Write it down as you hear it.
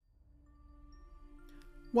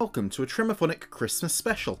Welcome to a Trimophonic Christmas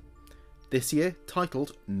special, this year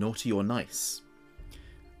titled Naughty or Nice.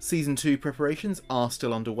 Season 2 preparations are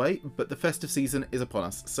still underway, but the festive season is upon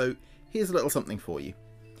us, so here's a little something for you.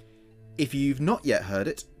 If you've not yet heard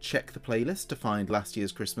it, check the playlist to find last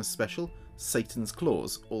year's Christmas special, Satan's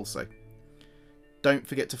Claws, also. Don't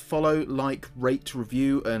forget to follow, like, rate,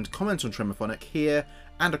 review and comment on Trimophonic here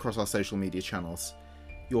and across our social media channels.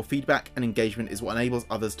 Your feedback and engagement is what enables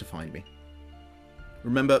others to find me.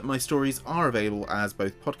 Remember, my stories are available as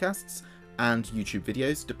both podcasts and YouTube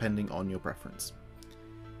videos, depending on your preference.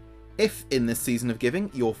 If, in this season of giving,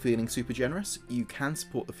 you're feeling super generous, you can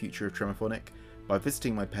support the future of Trimophonic by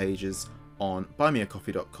visiting my pages on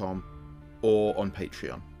buymeacoffee.com or on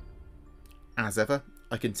Patreon. As ever,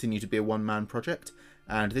 I continue to be a one-man project,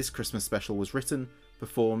 and this Christmas special was written,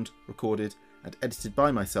 performed, recorded, and edited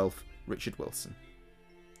by myself, Richard Wilson.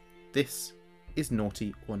 This is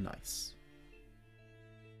Naughty or Nice.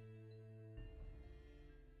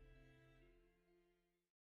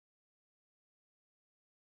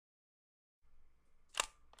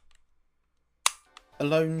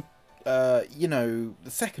 Alone, the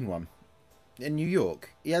second one, in New York.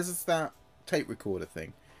 He has that tape recorder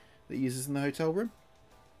thing that he uses in the hotel room.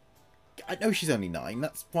 I know she's only 9,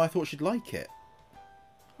 that's why I thought she'd like it.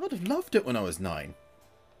 I'd have loved it when I was 9.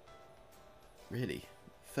 Really?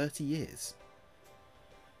 30 years?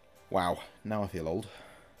 Wow, now I feel old.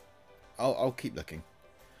 I'll keep looking.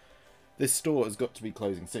 This store has got to be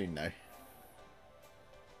closing soon now.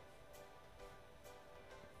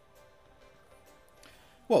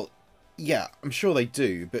 Well, yeah, I'm sure they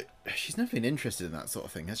do, but she's never been interested in that sort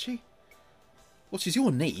of thing, has she? Well, she's your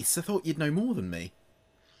niece. I thought you'd know more than me.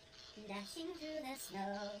 Dashing through the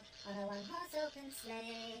snow on a one-horse open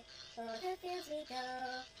sleigh, o'er the fields we go.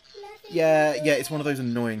 Yeah, it's one of those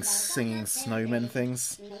annoying singing snowmen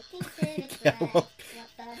things. Yeah, well,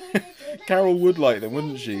 Carol would like them,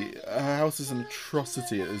 wouldn't she? Her house is an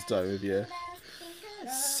atrocity at this time of year.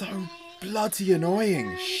 So bloody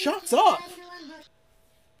annoying. Shut up!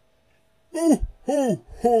 Ho, ho,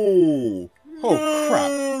 ho! Oh,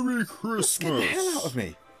 crap. Merry Christmas! Get the hell out of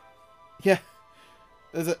me! Yeah,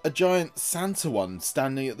 there's a giant Santa one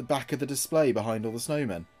standing at the back of the display behind all the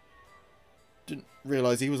snowmen. Didn't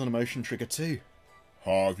realise he was on a motion trigger too.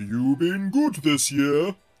 Have you been good this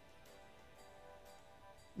year?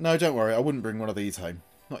 No, don't worry, I wouldn't bring one of these home.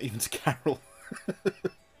 Not even to Carol.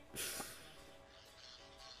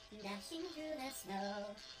 Dashing through the snow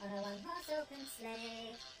on a one-horse open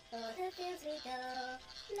sleigh.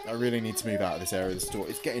 I really need to move out of this area of the store.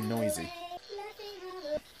 It's getting noisy.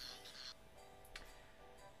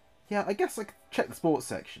 Yeah, I guess I could check the sports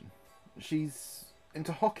section. She's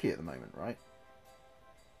into hockey at the moment, right?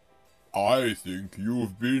 I think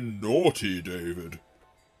you've been naughty, David.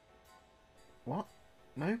 What?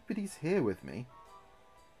 Nobody's here with me.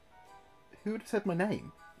 Who would have said my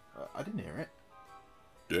name? I didn't hear it.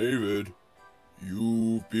 David,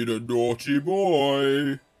 you've been a naughty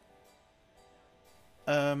boy.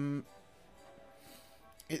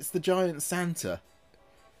 It's the giant Santa.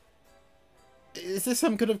 Is this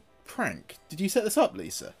some kind of prank? Did you set this up,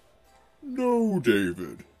 Lisa? No,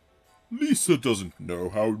 David. Lisa doesn't know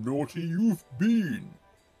how naughty you've been.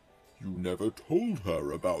 You never told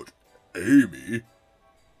her about Amy.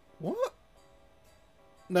 What?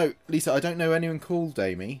 No, Lisa, I don't know anyone called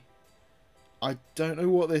Amy. I don't know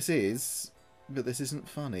what this is, but this isn't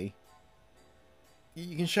funny.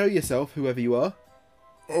 You can show yourself, whoever you are.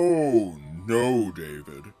 Oh, no,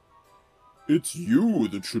 David. It's you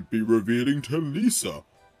that should be revealing to Lisa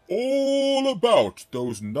all about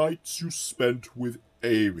those nights you spent with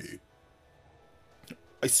Amy.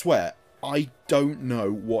 I swear, I don't know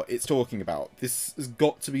what it's talking about. This has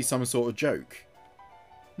got to be some sort of joke.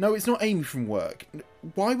 No, it's not Amy from work.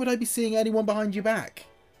 Why would I be seeing anyone behind your back?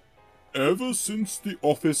 Ever since the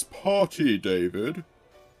office party, David.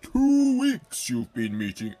 2 weeks you've been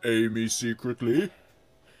meeting Amy secretly.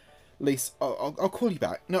 Lise, I'll call you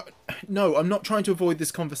back. No, I'm not trying to avoid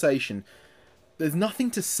this conversation. There's nothing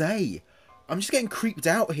to say. I'm just getting creeped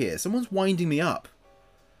out here. Someone's winding me up.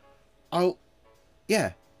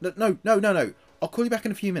 Yeah. No. I'll call you back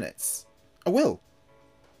in a few minutes. I will.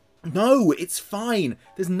 No, it's fine.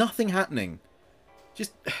 There's nothing happening.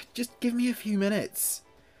 Just give me a few minutes.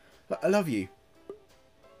 I love you.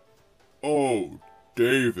 Oh,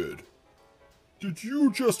 David. Did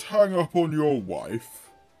you just hang up on your wife?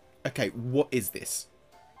 Okay, what is this?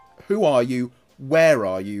 Who are you? Where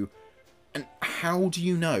are you? And how do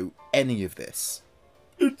you know any of this?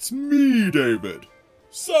 It's me, David.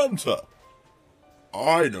 Santa.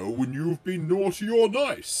 I know when you've been naughty or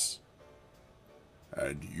nice.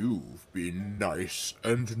 And you've been nice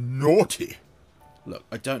and naughty. Look,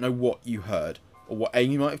 I don't know what you heard, or what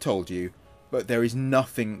Amy might have told you, but there is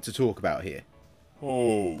nothing to talk about here.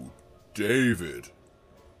 Oh, David,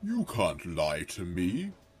 you can't lie to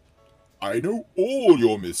me. I know all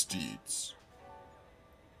your misdeeds.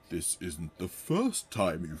 This isn't the first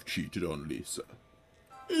time you've cheated on Lisa.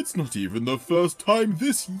 It's not even the first time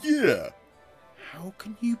this year. How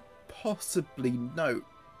can you possibly know?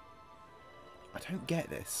 I don't get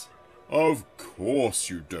this. Of course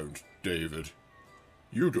you don't, David.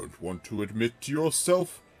 You don't want to admit to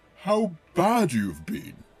yourself how bad you've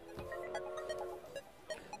been.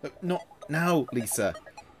 Look, not now, Lisa.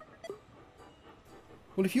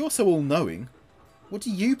 Well, if you're so all-knowing, what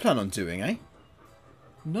do you plan on doing, eh?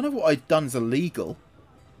 None of what I've done is illegal.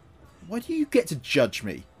 Why do you get to judge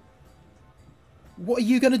me? What are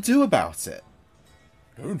you going to do about it?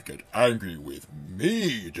 Don't get angry with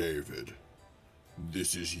me, David.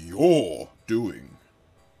 This is your doing.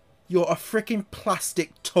 You're a frickin'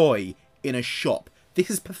 plastic toy in a shop. This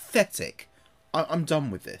is pathetic. I'm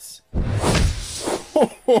done with this.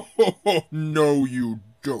 No, you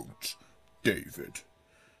don't, David.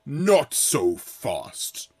 Not so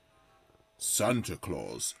fast. Santa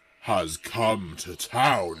Claus has come to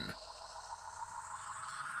town.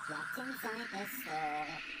 Locked inside the store,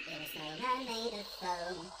 in a snowman made of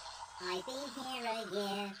foam. I've been here a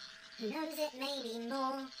year, who knows it may be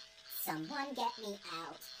more. Someone get me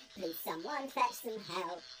out, please someone fetch some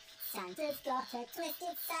help. Santa's got a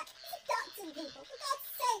twisted sack, he's adopting people, for God's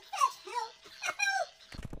sake, fetch help!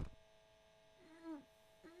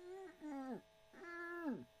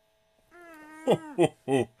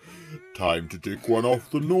 Time to tick one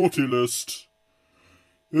off the naughty list.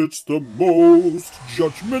 It's the most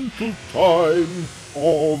judgmental time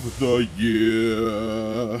of the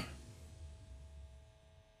year.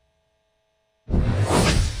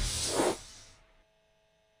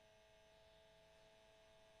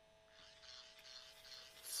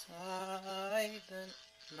 Silent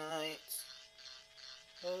night,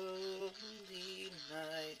 holy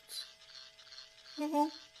night.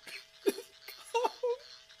 Oh.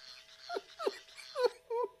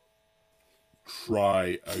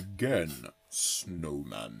 Try again,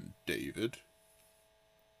 Snowman David.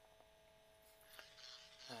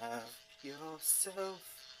 Have yourself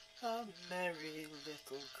a merry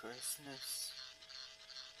little Christmas.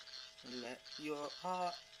 Let your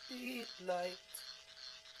heart be light.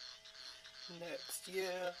 Next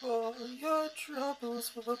year all your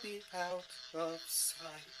troubles will be out of sight.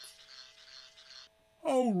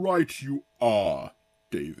 How right you are,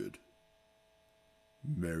 David.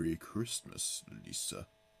 Merry Christmas, Lisa.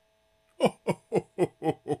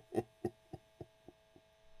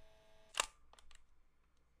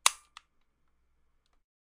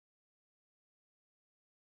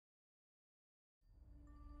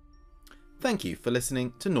 Thank you for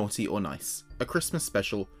listening to Naughty or Nice, a Christmas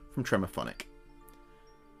special from Tremophonic.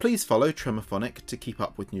 Please follow Tremophonic to keep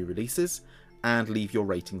up with new releases and leave your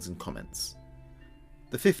ratings and comments.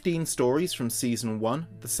 The 15 stories from Season 1,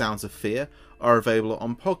 The Sounds of Fear, are available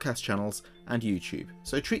on podcast channels and YouTube,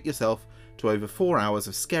 so treat yourself to over 4 hours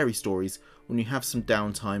of scary stories when you have some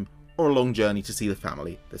downtime or a long journey to see the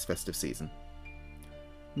family this festive season.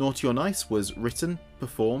 Naughty or Nice was written,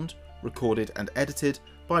 performed, recorded and edited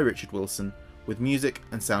by Richard Wilson, with music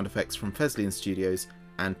and sound effects from Fesleyan Studios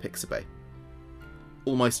and Pixabay.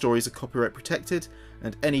 All my stories are copyright protected,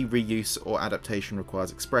 and any reuse or adaptation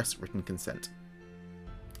requires express written consent.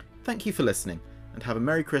 Thank you for listening, and have a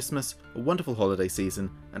Merry Christmas, a wonderful holiday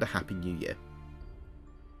season, and a Happy New Year.